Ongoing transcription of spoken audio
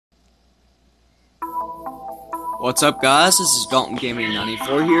What's up, guys? This is Dalton Gaming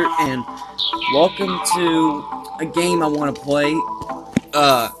 94 here, and welcome to a game I want to play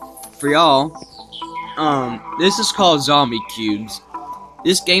for y'all. This is called Zombie Cubes.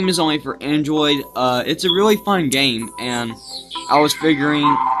 This game is only for Android. It's a really fun game, and I was figuring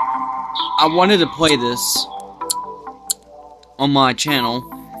I wanted to play this on my channel.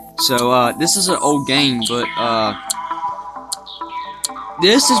 So this is an old game, but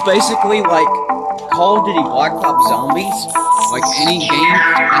this is basically like Call of Duty Black Ops Zombies, like any game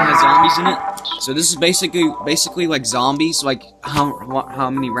that has zombies in it. So this is basically like zombies, like how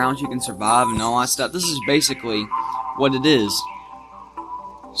many rounds you can survive and all that stuff. This is basically what it is.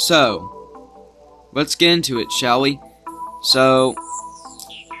 So let's get into it, shall we? So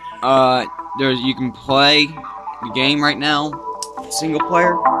you can play the game right now, single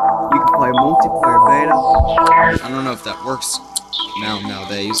player. You can play multiplayer beta. I don't know if that works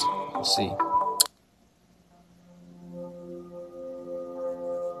nowadays. Let's see.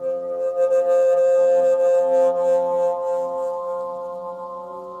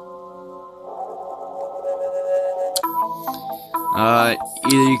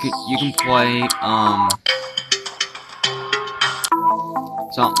 Either you can play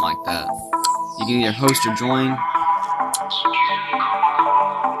something like that. You can either host or join.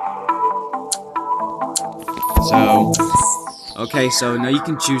 So okay, so now you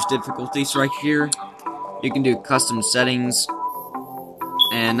can choose difficulties right here. You can do custom settings,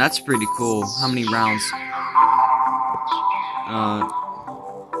 and that's pretty cool. How many rounds? How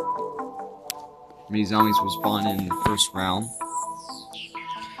many zombies will spawn in the first round?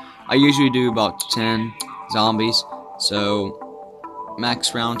 I usually do about 10 zombies, so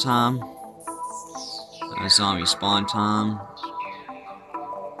max round time, zombie spawn time.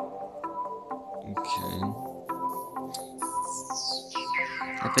 Okay,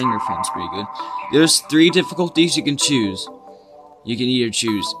 my finger feels pretty good. There's 3 difficulties you can choose. You can either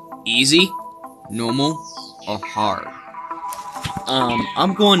choose easy, normal, or hard.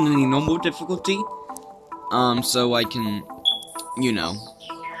 I'm going to the normal difficulty, so I can, you know.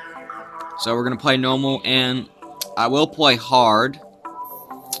 So we're gonna play normal, and I will play hard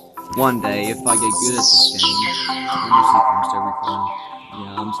one day if I get good at this game. Let me see if I'm still recording.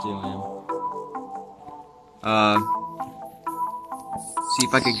 Yeah, I'm still am. See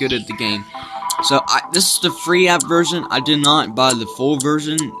if I get good at the game. So this is the free app version. I did not buy the full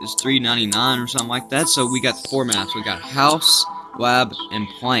version. It's $3.99 or something like that. So we got 4 maps. We got house, lab, and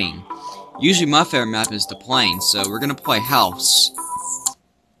plane. Usually my favorite map is the plane, so we're gonna play house.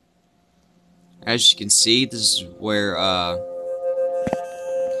 As you can see, this is where,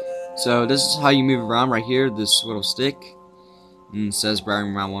 so this is how you move around right here, this little stick, and it says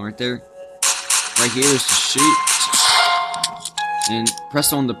Browning Round 1 right there. Right here is to shoot, and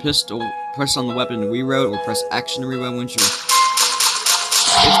press on the pistol, press on the weapon to reload, or press action to reload once you're,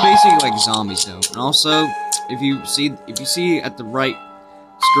 it's basically like zombies though. And also, if you see at the right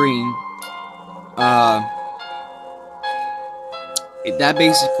screen, that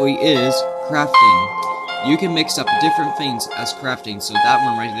basically is crafting. You can mix up different things as crafting. So that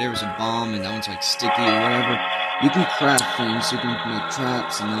one right there is a bomb, and that one's like sticky or whatever. You can craft things. You can make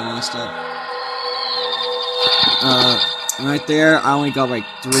traps and all that stuff. And right there, I only got like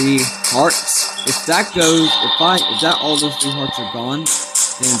 3 hearts. If that goes, if all those 3 hearts are gone,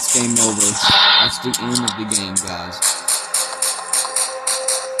 then it's game over. That's the end of the game, guys.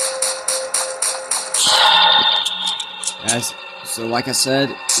 So like I said,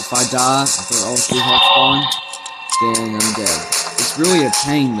 if I die after all 3 hearts gone, then I'm dead. It's really a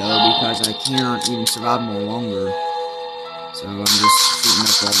pain though, because I cannot even survive no longer. So I'm just shooting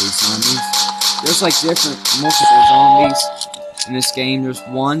up all these zombies. There's like multiple zombies in this game. There's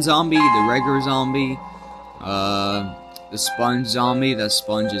one zombie, the regular zombie, the sponge zombie, that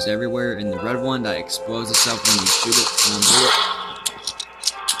sponge is everywhere, and the red one that explodes itself when you shoot it and undo it.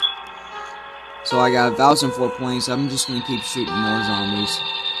 So I got 1,004 points. I'm just gonna keep shooting more zombies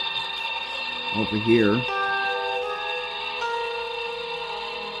over here.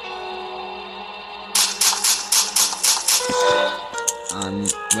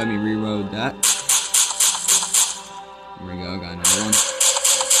 Let me reload that. Here we go. Got another one.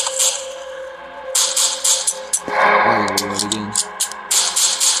 I gotta reload again.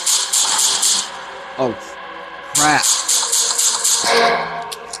 Oh crap!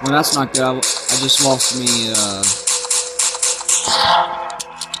 Well, that's not good. I just lost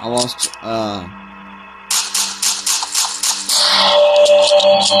I lost,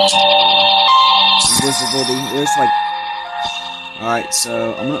 invisibility. It's like, alright,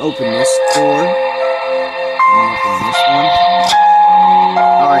 so I'm gonna open this door. I'm gonna open this one.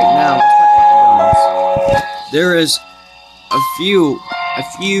 Alright, now let's put the guns. there is a few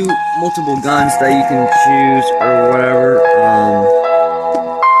multiple guns that you can choose or whatever.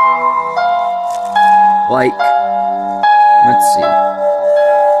 Like, let's see.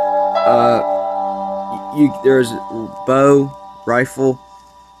 There's bow, rifle,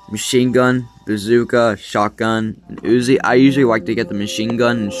 machine gun, bazooka, shotgun, and Uzi. I usually like to get the machine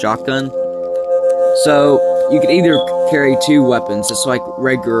gun and shotgun. So you can either carry two weapons. It's like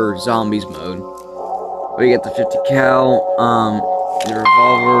regular zombies mode. But you get the 50 cal, the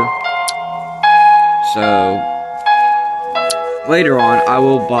revolver. So later on, I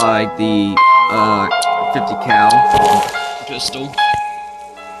will buy the 50 cal pistol.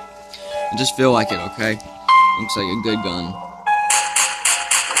 I just feel like it, okay? Looks like a good gun.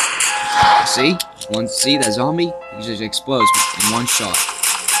 See? See that zombie? He just explodes in one shot.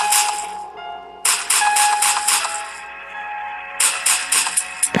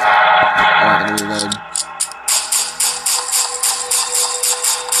 Oh, I gotta reload.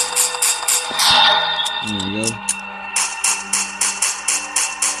 There we go.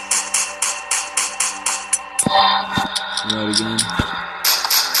 Reload again.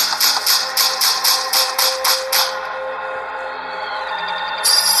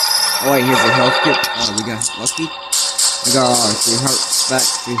 Oh wait, here's the health kit. Oh, we got lucky. We got our 3 hearts back,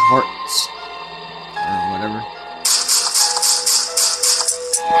 3 hearts. Or whatever.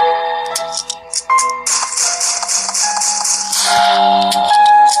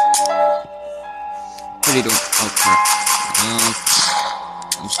 Pretty dope. Oh crap.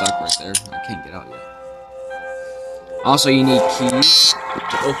 I'm stuck right there. I can't get out yet. Also, you need keys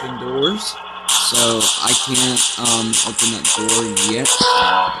to open doors. So I can't open that door yet.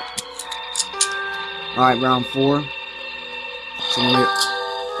 Alright, round 4. So we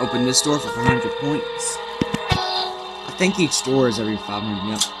open this door for 500 points. I think each door is every 500,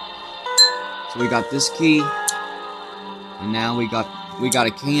 yep. So we got this key. And now we got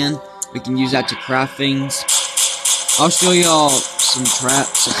a can. We can use that to craft things. I'll show y'all some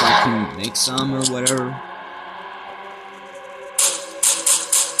traps if I can make some or whatever.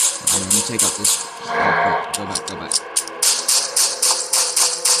 Alright, let me take out this. Oh, go back.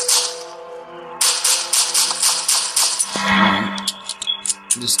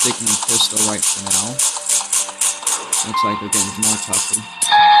 I'm just sticking a pistol right now. Looks like we're getting more tougher.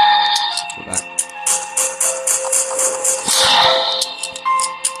 Go back.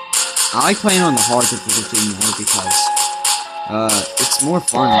 I like playing on the hard difficulty more because it's more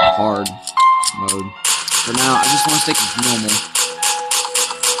fun in hard mode. For now, I just want to stick with normal.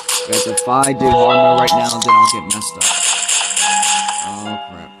 Because if I do hard mode right now, then I'll get messed up. Oh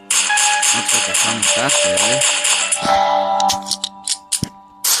crap. Looks like they're coming faster, right?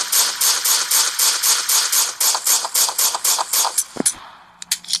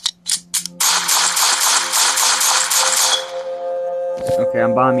 Okay,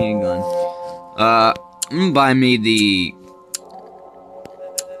 I'm buying me a gun. I'm gonna buy me the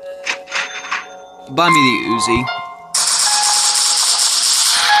Uzi.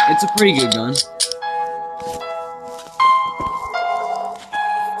 It's a pretty good gun.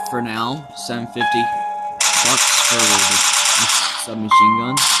 For now, $750 for the submachine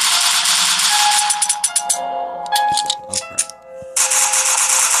gun. Okay.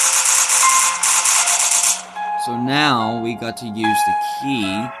 So now we got to use the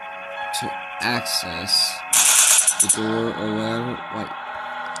key to access the door or whatever. Wait.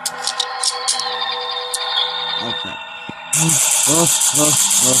 Okay.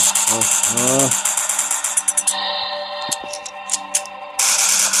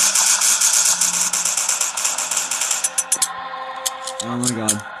 Oh my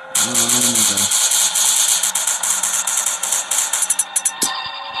god. Oh my god.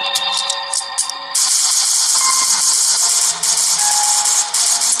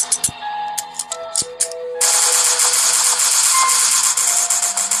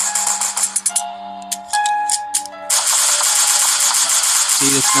 See,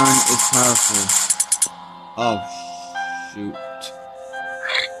 this gun is powerful. Oh shoot.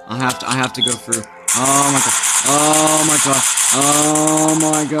 I have to go through. Oh my god. Oh my god. Oh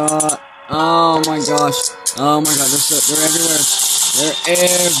my god. Oh my gosh. Oh my god. They're everywhere. They're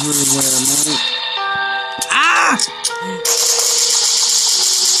everywhere, man. Ah!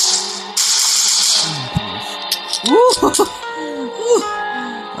 Oh my gosh. Woo!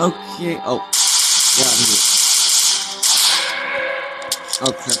 Okay. Oh. Get out of here.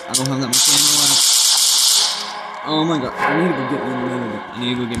 Oh crap. I don't have that much ammo left. Oh my god. I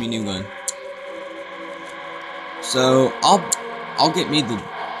need to go get me a new gun. So I'll get me the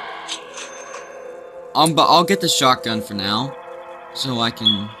but I'll get the shotgun for now, so I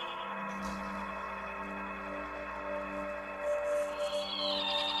can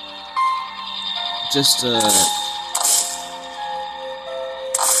just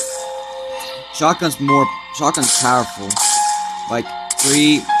shotgun's powerful. Like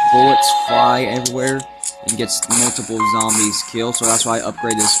 3 bullets fly everywhere and gets multiple zombies killed, so that's why I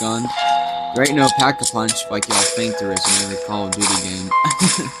upgraded this gun. There ain't no pack-a-punch like y'all think there is in every Call of Duty game.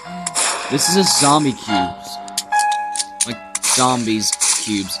 This is just zombie cubes. Like zombies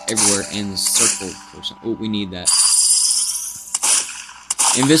cubes everywhere in the circle. Oh, we need that.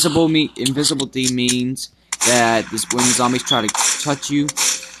 Invisibility means that when zombies try to touch you,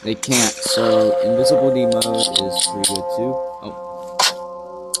 they can't. So invisibility mode is pretty good too. Oh.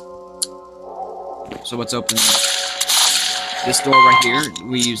 So let's open this door right here.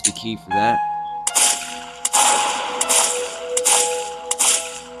 We use the key for that.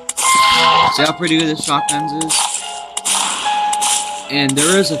 See how pretty good this shotguns is? And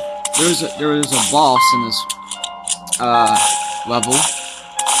there is a boss in this level.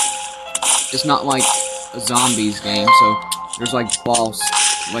 It's not like a zombies game, so there's like boss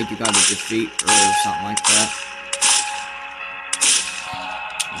like you gotta defeat or something like that.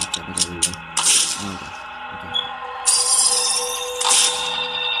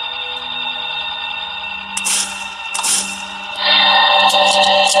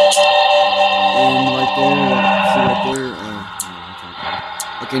 And right there,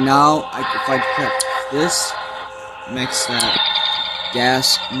 okay, now if I check this, makes that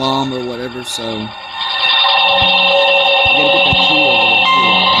gas bomb or whatever, so I gotta get that key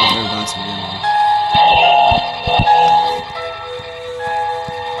over there too.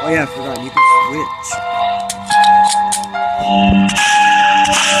 Oh yeah, I forgot, you can switch.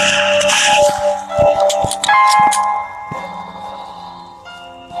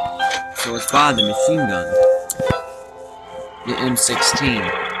 So let's buy the machine gun. The M16.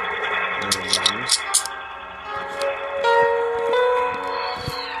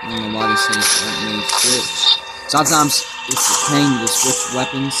 I don't know why this thing won't let me switch. Sometimes it's a pain to switch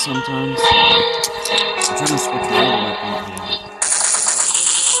weapons sometimes. I'm trying to switch my other weapon.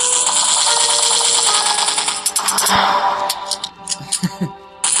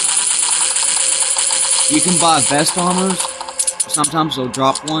 You can buy vest armors. Sometimes they'll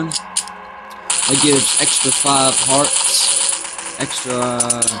drop one. It gives extra 5 hearts. Extra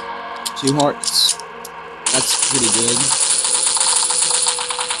 2 hearts. That's pretty good.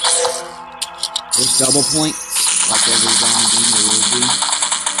 There's double points, like every zombie game there will be.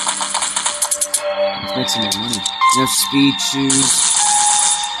 Let's make some more money. There's speed shoes.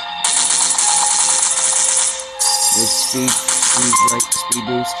 There's speed shoes, right? Speed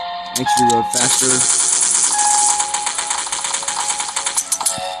boost. Makes you reload faster.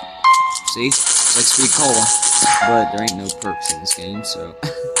 See? It's like Sweet Cola. But there ain't no perks in this game, so.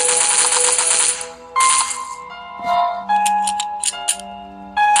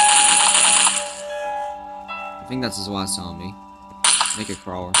 I think that's his last zombie. Make a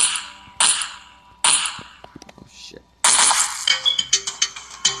crawler. Oh shit.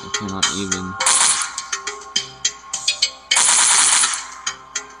 I cannot even.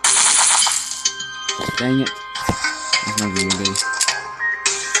 Dang it. That's not really good.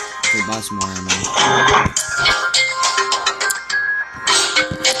 Okay, buy some more ammo.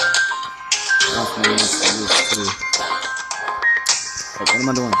 Oh, what am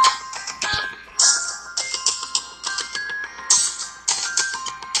I doing?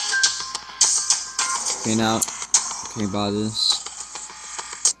 Okay, now, okay, buy this.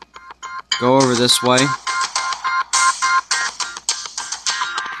 Go over this way. It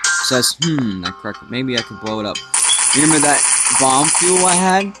says, that cracked. Maybe I could blow it up. You remember that bomb fuel I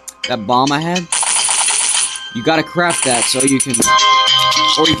had? That bomb I had? You gotta craft that so you can,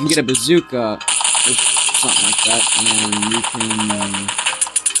 or you can get a bazooka, or something like that, and you can,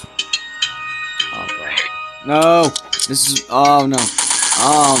 oh god. No! This is, oh no.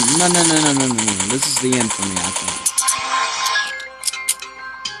 Oh, no. This is the end for me, I think.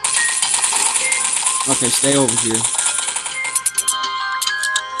 Okay, stay over here.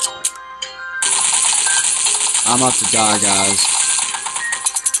 I'm about to die, guys.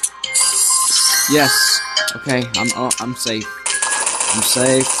 Yes. Okay, I'm safe. I'm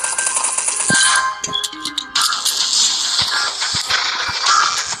safe.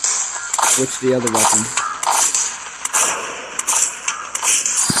 Switch the other weapon.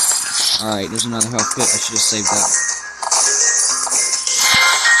 Alright, there's another health kit. I should have saved that.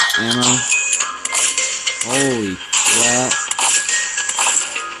 Ammo. Holy crap.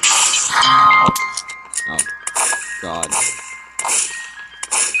 Oh, God.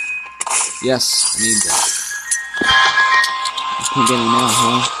 Yes, I need that. I can't get any now,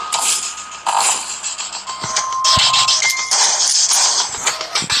 huh?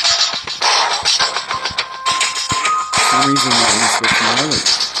 using my M16 earlier.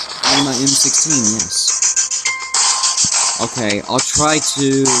 My M16, yes. Okay, I'll try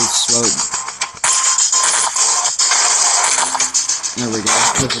to slow. There we go.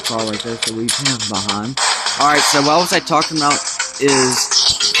 Put the car right there so we can have behind. Alright, so what was I talking about is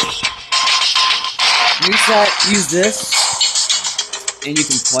use this and you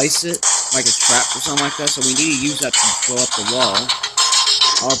can place it like a trap or something like that. So we need to use that to blow up the wall.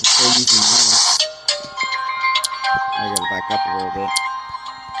 I'll prefer using this. I gotta back up a little bit.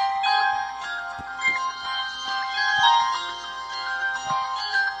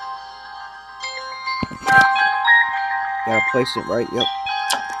 Gotta place it right, yep.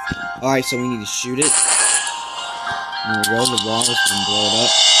 Alright, so we need to shoot it. There we go, the wall is gonna blow it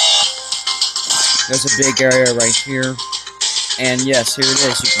up. There's a big area right here. And yes, here it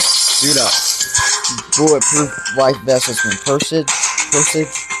is, you can shoot up. Bulletproof life vest has been purchased.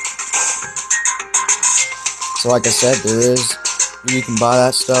 So like I said, you can buy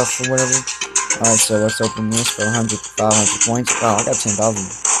that stuff or whatever. Alright, so let's open this for 500 points. Wow, I got 10,000.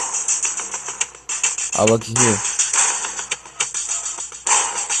 Oh, looky here.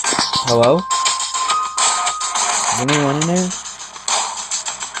 Hello? Is anyone in there?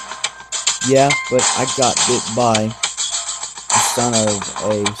 Yeah, but I got bit by the son of a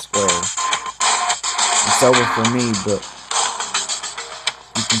squirrel. It's over for me, but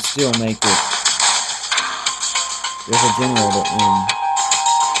you can still make it. There's a generator in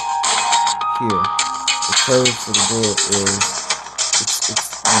here. The code for the door is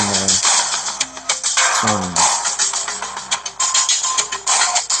it's on the sign.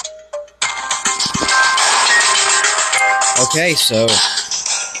 Okay, so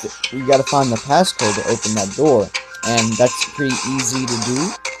we gotta find the passcode to open that door, and that's pretty easy to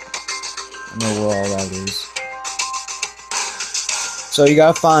do. I know where all that is. So you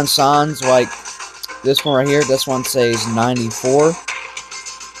gotta find signs like this one right here. This one says 94.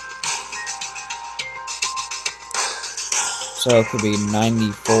 So it could be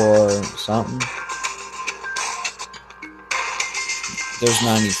 94 something. There's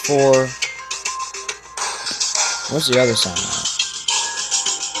 94. What's the other sign at?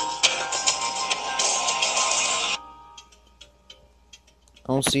 I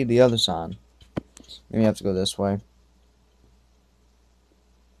don't see the other sign. Maybe I have to go this way.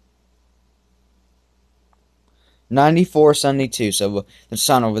 $94.72. So the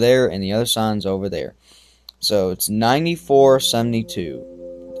sign over there and the other sign's over there. So it's 94.72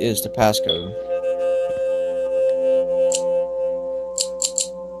 is the passcode.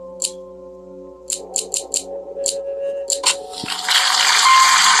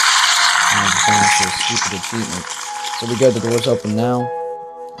 Stupid achievement. So we go, the door's open now.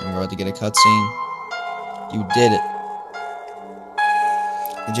 And we're about to get a cutscene. You did it.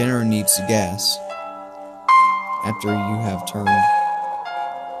 The generator needs the gas. After you have turned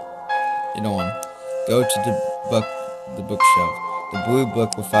it on, go to the bookshelf. The blue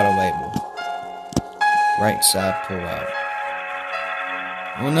book without a label. Right side pull out.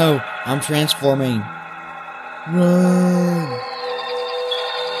 Oh no, I'm transforming. Run!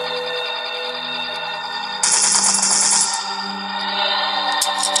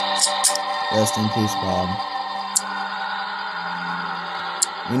 Rest in peace, Bob.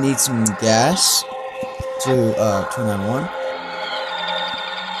 We need some gas to turn on one.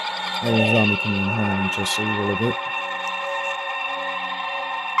 There's a zombie coming home just a little bit.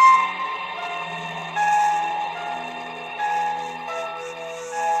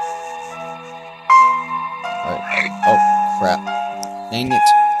 Alright. Oh, crap. Dang it.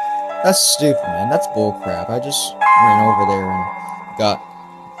 That's stupid, man. That's bull crap. I just ran over there and got,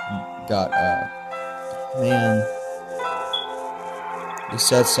 man. He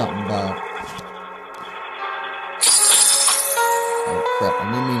said something about... Oh, crap. I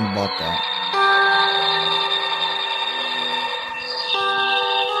didn't mean about that.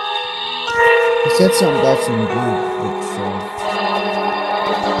 He said something about some blue bookshelf.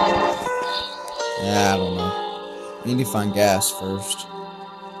 Yeah, I don't know. We need to find gas first.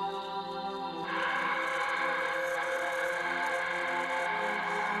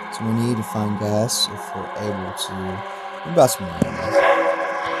 So we need to find gas if we're able to. What about some money?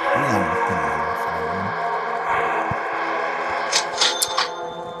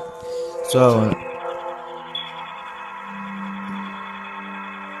 So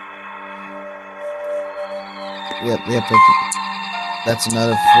yep, that's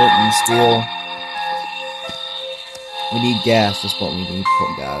another flint and steel. We need gas, that's what we need,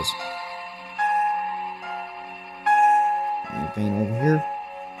 guys. Anything over here?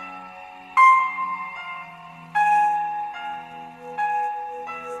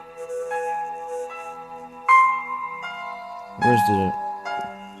 Where's the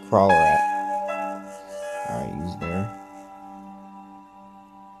crawler at? Alright, he's there.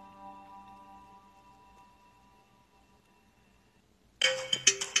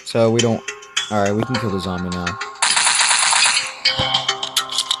 So we don't... Alright, we can kill the zombie now.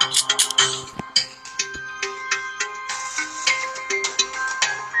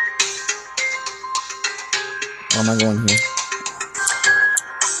 Where am I going here?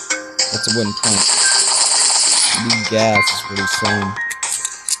 That's a wooden plank. The gas is what he's saying.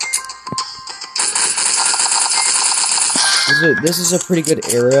 This is a pretty good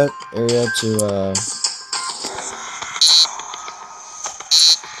area to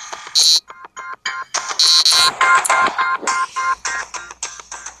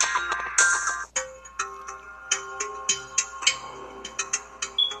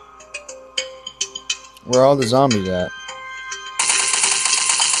where are all the zombies at?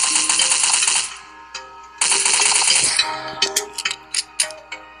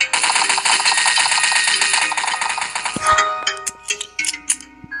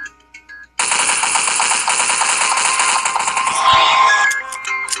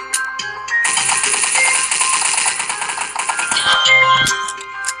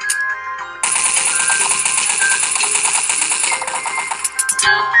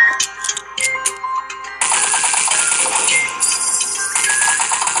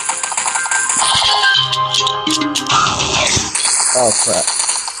 Oh crap.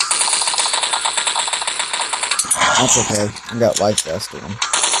 That's okay. I got life vest on.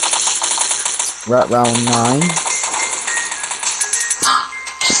 We're at round 9.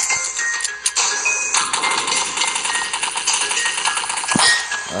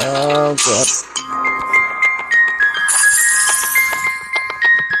 Oh god.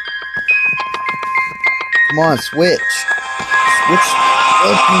 Come on, switch. Switch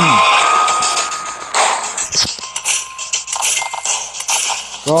open.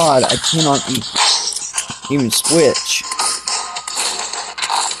 God, I cannot even switch.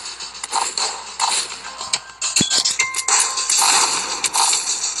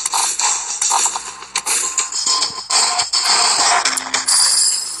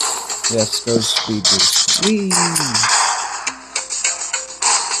 Yes, go speed boost. Whee!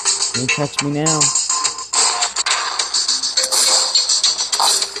 Don't catch me now.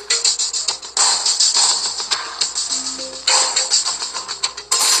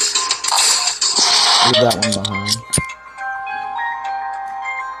 Leave that one behind.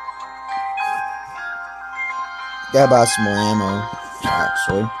 Gotta buy some more ammo,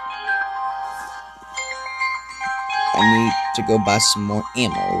 actually. I need to go buy some more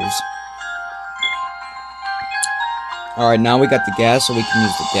ammos. Alright, now we got the gas, so we can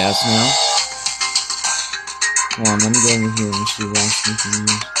use the gas now. Come on, let me go over here and see what else we can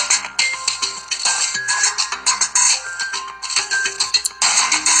use.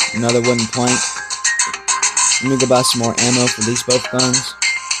 Another wooden plank. Let me go buy some more ammo for these both guns.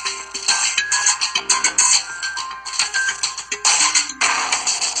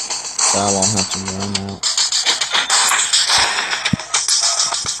 So I won't have to run out.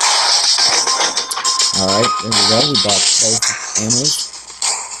 Alright, there we go. We bought both ammos.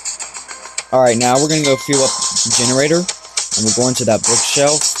 Alright, now we're gonna go fuel up the generator. And we're going to that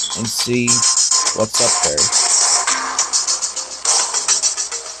bookshelf and see what's up there.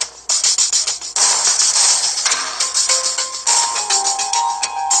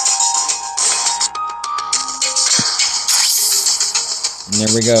 And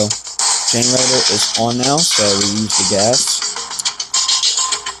there we go. Generator is on now, so we use the gas.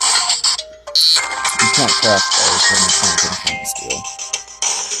 You can't craft those when you can't get steel.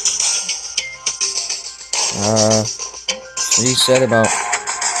 What you said about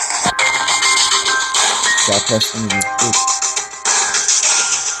got pressing the boot.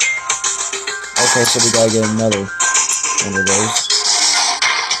 Okay, so we gotta get another one of those.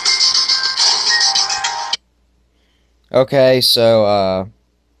 Okay, so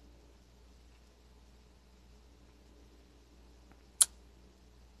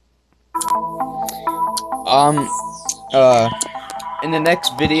in the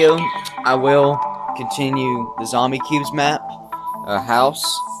next video, I will continue the Zombie Cubes map, house.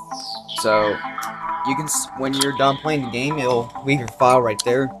 So you can, when you're done playing the game, it'll leave your file right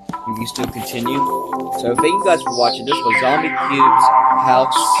there. You can still continue. So thank you guys for watching. This was Zombie Cubes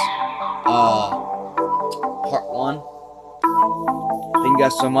house, part 1. Thank you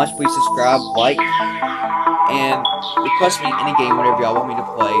guys so much. Please subscribe, like, and request me any game, whatever y'all want me to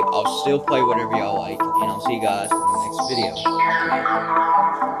play. I'll still play whatever y'all like, and I'll see you guys in the next video.